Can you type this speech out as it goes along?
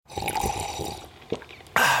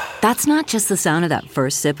That's not just the sound of that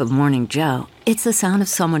first sip of Morning Joe. It's the sound of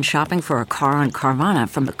someone shopping for a car on Carvana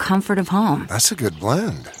from the comfort of home. That's a good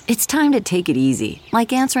blend. It's time to take it easy,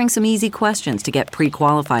 like answering some easy questions to get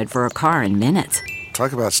pre-qualified for a car in minutes.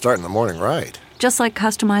 Talk about starting the morning right. Just like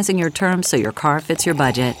customizing your terms so your car fits your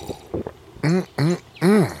budget.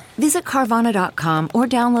 Visit Carvana.com or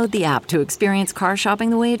download the app to experience car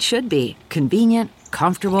shopping the way it should be. Convenient,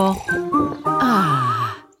 comfortable.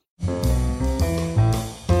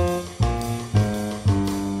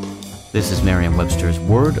 This is Merriam-Webster's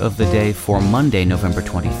Word of the Day for Monday, November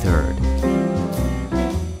 23rd.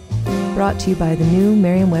 Brought to you by the new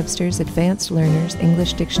Merriam-Webster's Advanced Learners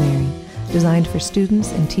English Dictionary, designed for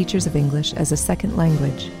students and teachers of English as a second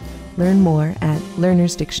language. Learn more at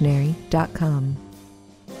learnersdictionary.com.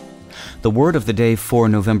 The word of the day for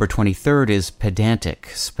November 23rd is pedantic,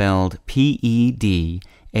 spelled P-E-D-A-N-T-I-C.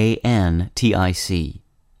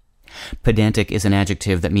 Pedantic is an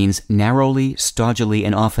adjective that means narrowly, stodgily,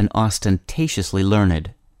 and often ostentatiously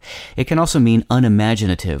learned. It can also mean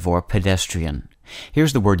unimaginative or pedestrian.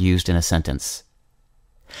 Here's the word used in a sentence.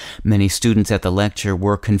 Many students at the lecture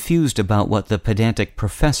were confused about what the pedantic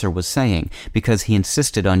professor was saying because he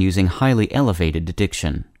insisted on using highly elevated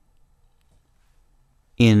diction.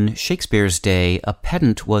 In Shakespeare's day, a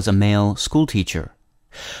pedant was a male schoolteacher.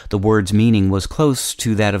 The word's meaning was close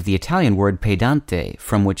to that of the Italian word pedante,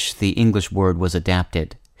 from which the English word was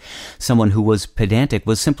adapted. Someone who was pedantic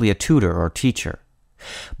was simply a tutor or teacher.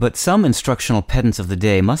 But some instructional pedants of the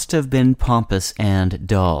day must have been pompous and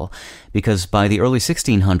dull, because by the early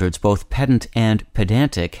 1600s, both pedant and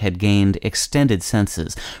pedantic had gained extended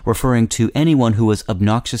senses, referring to anyone who was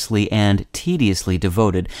obnoxiously and tediously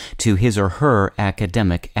devoted to his or her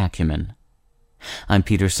academic acumen. I'm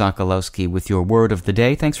Peter Sokolowski with your Word of the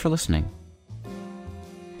Day. Thanks for listening.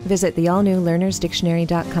 Visit the all-new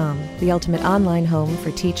learnersdictionary.com, the ultimate online home for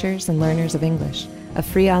teachers and learners of English. A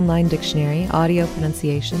free online dictionary, audio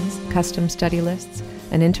pronunciations, custom study lists,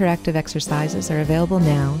 and interactive exercises are available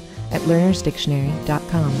now at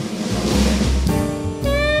learnersdictionary.com.